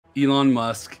Elon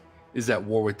Musk is at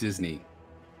war with Disney.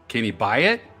 Can he buy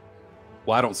it?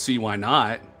 Well, I don't see why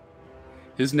not.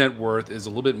 His net worth is a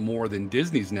little bit more than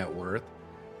Disney's net worth.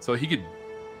 So he could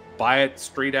buy it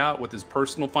straight out with his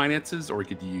personal finances, or he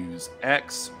could use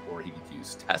X, or he could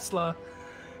use Tesla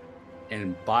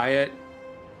and buy it.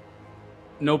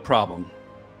 No problem.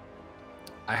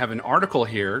 I have an article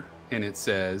here and it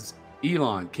says,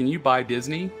 Elon, can you buy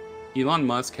Disney? Elon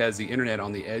Musk has the internet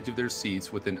on the edge of their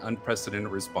seats with an unprecedented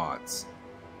response.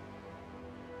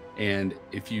 And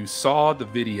if you saw the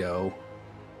video,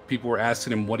 people were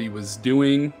asking him what he was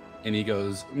doing, and he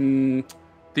goes,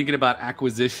 thinking about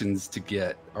acquisitions to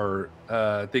get, or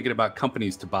thinking about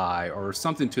companies to buy, or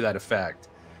something to that effect.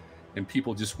 And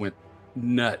people just went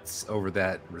nuts over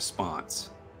that response.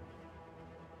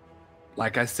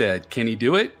 Like I said, can he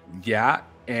do it? Yeah.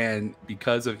 And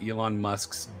because of Elon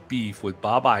Musk's beef with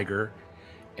Bob Iger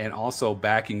and also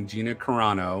backing Gina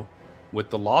Carano with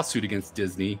the lawsuit against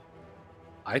Disney,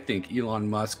 I think Elon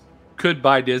Musk could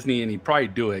buy Disney, and he'd probably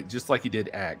do it just like he did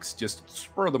X, just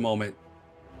spur of the moment,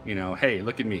 you know, hey,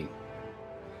 look at me.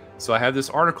 So I have this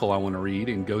article I want to read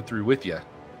and go through with you.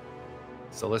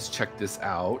 So let's check this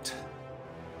out.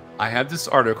 I have this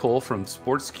article from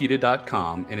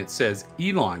sportskita.com, and it says,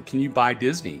 Elon, can you buy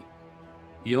Disney?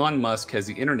 Elon Musk has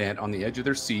the internet on the edge of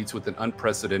their seats with an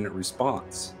unprecedented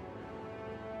response.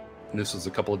 And this was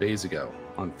a couple of days ago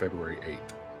on February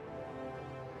 8th.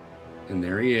 And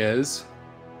there he is.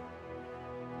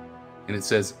 And it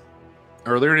says,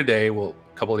 earlier today, well,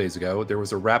 a couple of days ago, there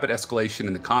was a rapid escalation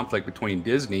in the conflict between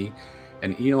Disney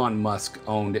and Elon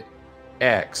Musk-owned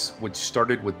X, which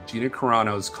started with Gina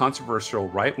Carano's controversial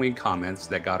right-wing comments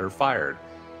that got her fired.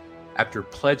 After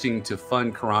pledging to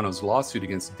fund Carano's lawsuit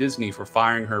against Disney for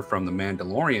firing her from The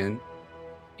Mandalorian,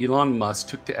 Elon Musk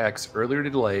took to X earlier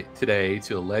today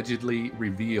to allegedly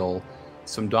reveal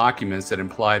some documents that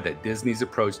implied that Disney's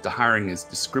approach to hiring is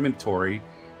discriminatory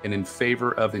and in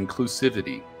favor of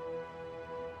inclusivity.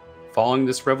 Following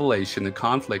this revelation, the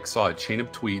conflict saw a chain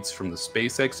of tweets from the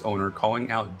SpaceX owner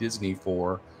calling out Disney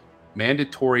for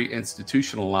mandatory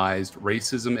institutionalized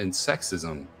racism and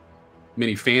sexism.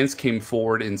 Many fans came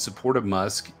forward in support of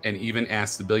Musk and even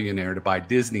asked the billionaire to buy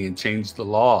Disney and change the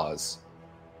laws.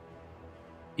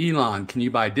 Elon, can you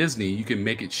buy Disney? You can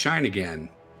make it shine again.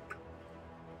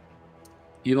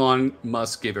 Elon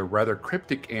Musk gave a rather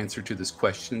cryptic answer to this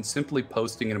question, simply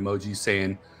posting an emoji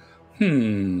saying,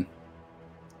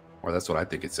 or that's what I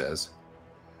think it says.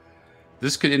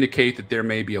 This could indicate that there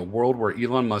may be a world where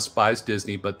Elon Musk buys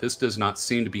Disney, but this does not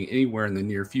seem to be anywhere in the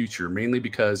near future, mainly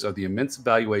because of the immense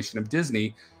valuation of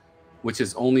Disney, which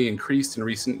has only increased in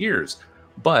recent years.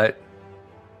 But,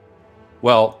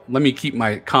 well, let me keep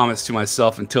my comments to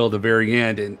myself until the very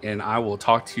end, and I will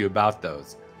talk to you about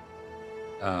those.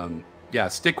 Yeah,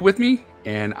 stick with me,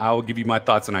 and I will give you my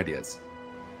thoughts and ideas.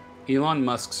 Elon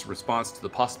Musk's response to the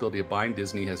possibility of buying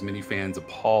Disney has many fans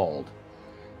appalled.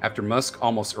 After Musk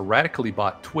almost erratically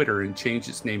bought Twitter and changed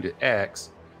its name to X,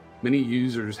 many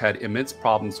users had immense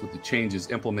problems with the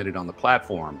changes implemented on the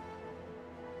platform.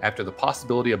 After the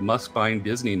possibility of Musk buying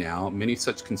Disney now, many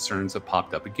such concerns have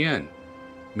popped up again.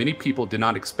 Many people did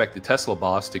not expect the Tesla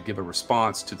boss to give a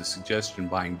response to the suggestion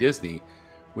buying Disney,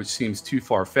 which seems too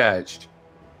far-fetched,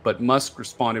 but Musk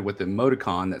responded with an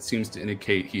emoticon that seems to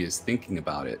indicate he is thinking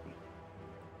about it.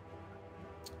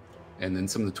 And then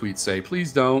some of the tweets say,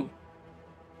 please don't.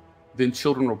 Then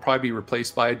children will probably be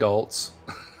replaced by adults.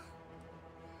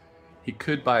 He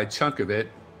could buy a chunk of it.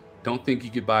 Don't think he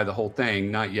could buy the whole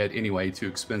thing. Not yet anyway, too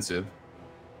expensive.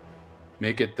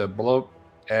 Make it the blow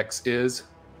X is.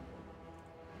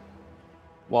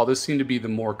 While this seemed to be the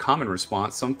more common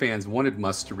response, some fans wanted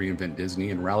Musk to reinvent Disney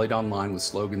and rallied online with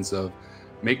slogans of,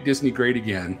 make Disney great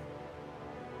again.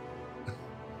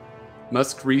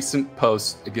 Musk's recent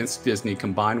posts against Disney,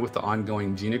 combined with the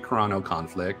ongoing Gina Carano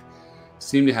conflict,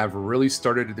 seem to have really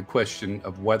started the question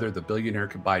of whether the billionaire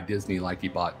could buy Disney like he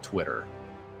bought Twitter.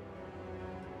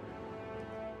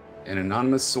 An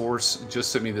anonymous source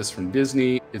just sent me this from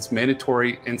Disney. It's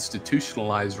mandatory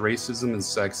institutionalized racism and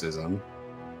sexism.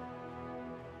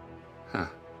 Huh.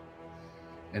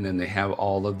 And then they have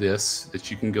all of this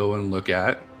that you can go and look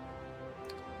at.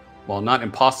 While not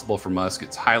impossible for Musk,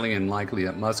 it's highly unlikely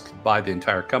that Musk could buy the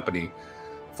entire company.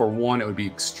 For one, it would be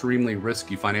extremely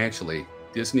risky financially.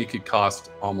 Disney could cost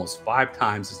almost 5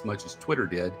 times as much as Twitter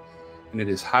did, and it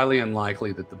is highly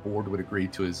unlikely that the board would agree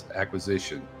to his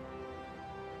acquisition.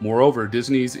 Moreover,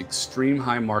 Disney's extreme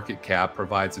high market cap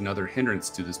provides another hindrance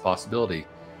to this possibility.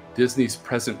 Disney's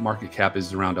present market cap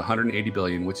is around $180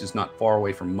 billion, which is not far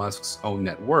away from Musk's own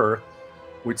net worth,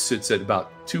 which sits at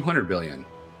about $200 billion.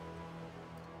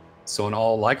 So in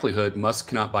all likelihood, Musk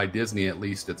cannot buy Disney, at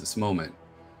least at this moment.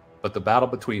 But the battle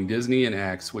between Disney and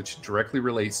X, which directly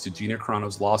relates to Gina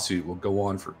Carano's lawsuit, will go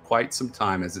on for quite some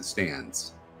time as it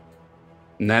stands.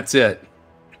 And that's it.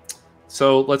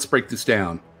 So let's break this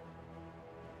down.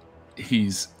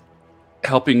 He's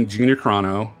helping Gina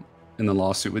Carano in the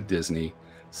lawsuit with Disney.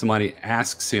 Somebody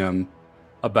asks him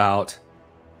about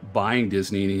buying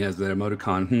Disney, and he has that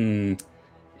emoticon,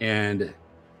 and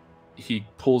he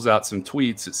pulls out some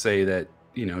tweets that say that,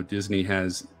 you know, Disney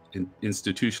has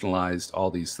institutionalized all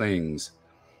these things.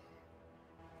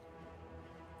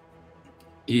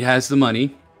 He has the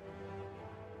money.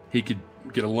 He could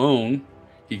get a loan.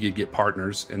 He could get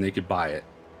partners, and they could buy it.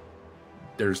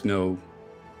 There's no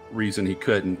reason he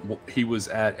couldn't. He was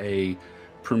at a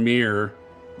premiere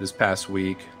this past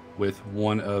week with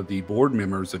one of the board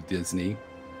members of Disney,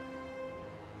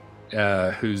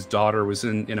 whose daughter was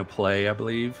in a play, I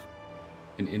believe,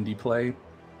 an indie play.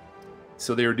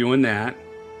 So they were doing that.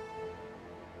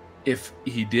 If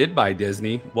he did buy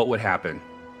Disney, what would happen?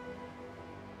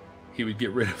 He would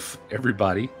get rid of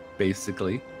everybody,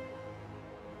 basically.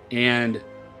 And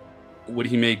would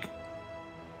he make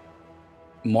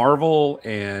Marvel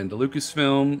and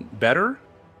Lucasfilm better?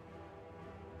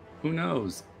 Who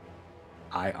knows?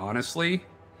 I honestly,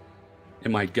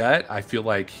 in my gut, I feel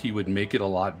like he would make it a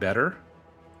lot better.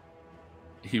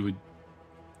 He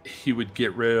would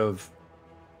get rid of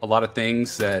a lot of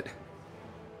things that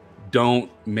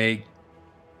don't make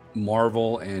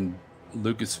Marvel and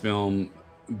Lucasfilm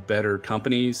better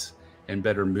companies and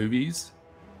better movies.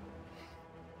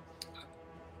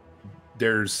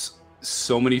 There's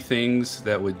so many things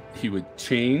that he would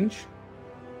change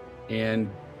and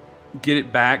get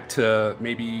it back to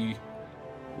maybe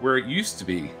where it used to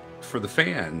be for the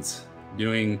fans,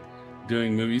 doing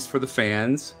movies for the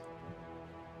fans,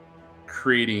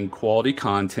 creating quality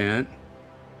content,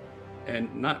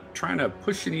 and not trying to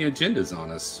push any agendas on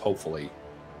us. Hopefully,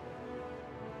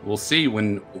 we'll see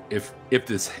if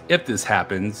this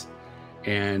happens,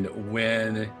 and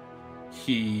when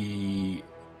he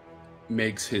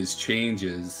makes his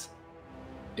changes,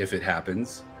 if it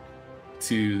happens,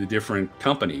 to the different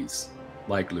companies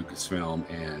like Lucasfilm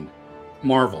and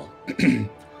Marvel.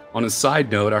 On a side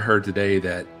note, I heard today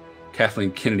that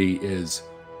Kathleen Kennedy is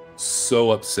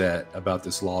so upset about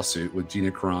this lawsuit with Gina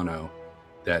Carano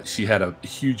that she had a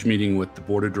huge meeting with the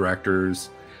board of directors,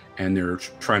 and they're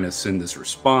trying to send this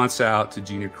response out to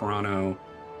Gina Carano,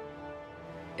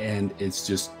 and it's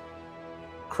just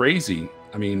crazy.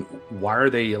 I mean, why are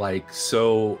they like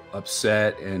so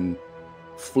upset and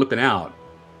flipping out?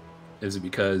 Is it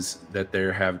because that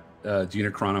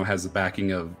Gina Carano has the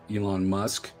backing of Elon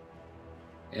Musk,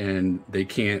 and they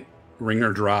can't wring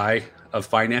her dry of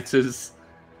finances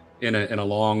in a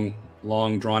long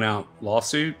drawn out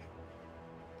lawsuit?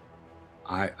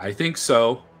 I think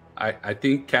so. I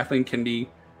think Kathleen Kennedy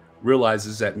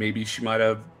realizes that maybe she might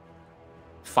have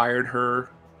fired her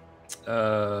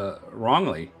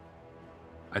wrongly.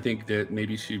 I think that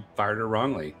maybe she fired her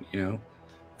wrongly. You know,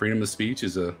 freedom of speech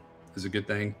is a good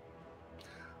thing.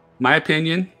 My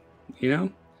opinion, you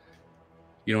know,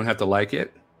 you don't have to like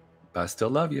it, but I still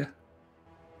love you.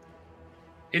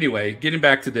 Anyway, getting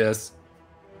back to this,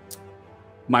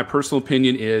 my personal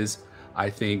opinion is I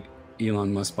think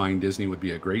Elon Musk buying Disney would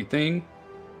be a great thing.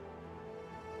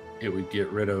 It would get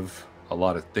rid of a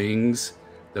lot of things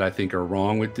that I think are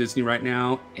wrong with Disney right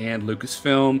now, and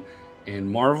Lucasfilm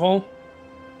and Marvel.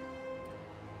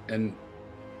 And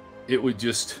it would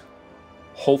just,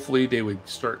 hopefully they would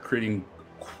start creating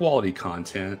quality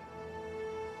content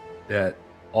that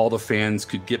all the fans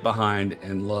could get behind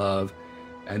and love.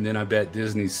 And then I bet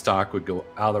Disney's stock would go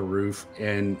out of the roof,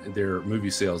 and their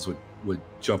movie sales would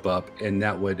jump up, and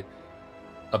that would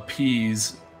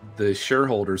appease the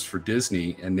shareholders for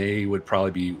Disney, and they would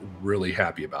probably be really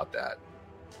happy about that.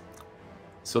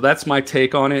 So that's my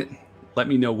take on it. Let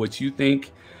me know what you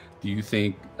think. Do you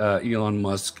think Elon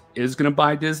Musk is going to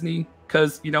buy Disney?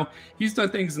 Because, you know, he's done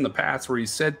things in the past where he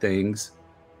said things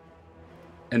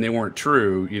and they weren't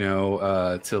true, you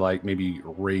know, to like maybe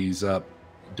raise up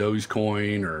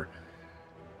Dogecoin, or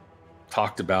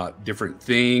talked about different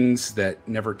things that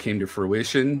never came to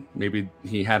fruition. Maybe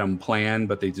he had them planned,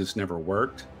 but they just never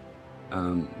worked.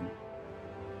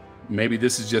 Maybe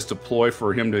this is just a ploy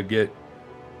for him to get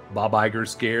Bob Iger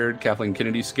scared, Kathleen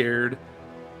Kennedy scared,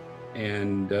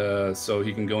 and so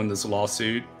he can go in this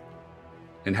lawsuit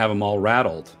and have them all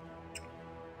rattled.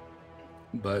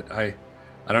 But I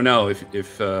don't know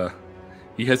if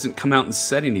he hasn't come out and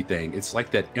said anything. It's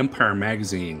like that Empire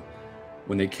magazine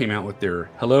when they came out with their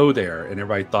 "Hello There," and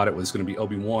everybody thought it was going to be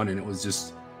Obi-Wan, and it was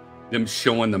just them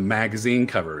showing the magazine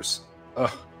covers.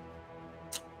 Ugh,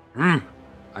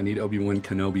 I need Obi-Wan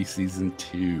Kenobi season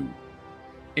 2.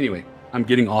 Anyway, I'm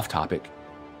getting off topic.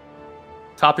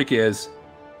 Topic is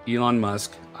Elon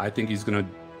Musk. I think he's going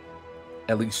to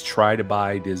at least try to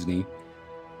buy Disney.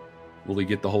 Will he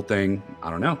get the whole thing? I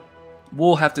don't know.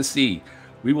 We'll have to see.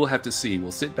 We will have to see.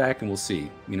 We'll sit back and we'll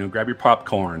see. You know, grab your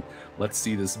popcorn. Let's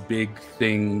see this big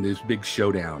thing, this big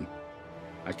showdown.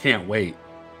 I can't wait.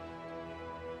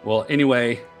 Well,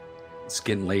 anyway, it's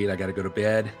getting late. I got to go to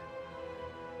bed.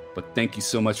 But thank you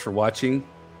so much for watching.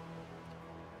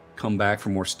 Come back for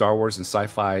more Star Wars and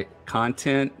sci-fi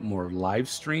content, more live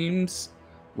streams,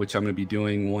 which I'm going to be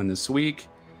doing one this week,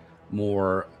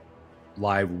 more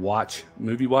live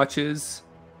movie watches,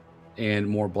 and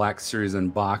more Black Series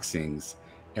unboxings.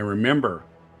 And remember,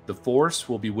 the Force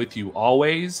will be with you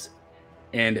always.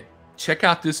 And check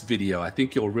out this video. I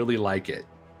think you'll really like it.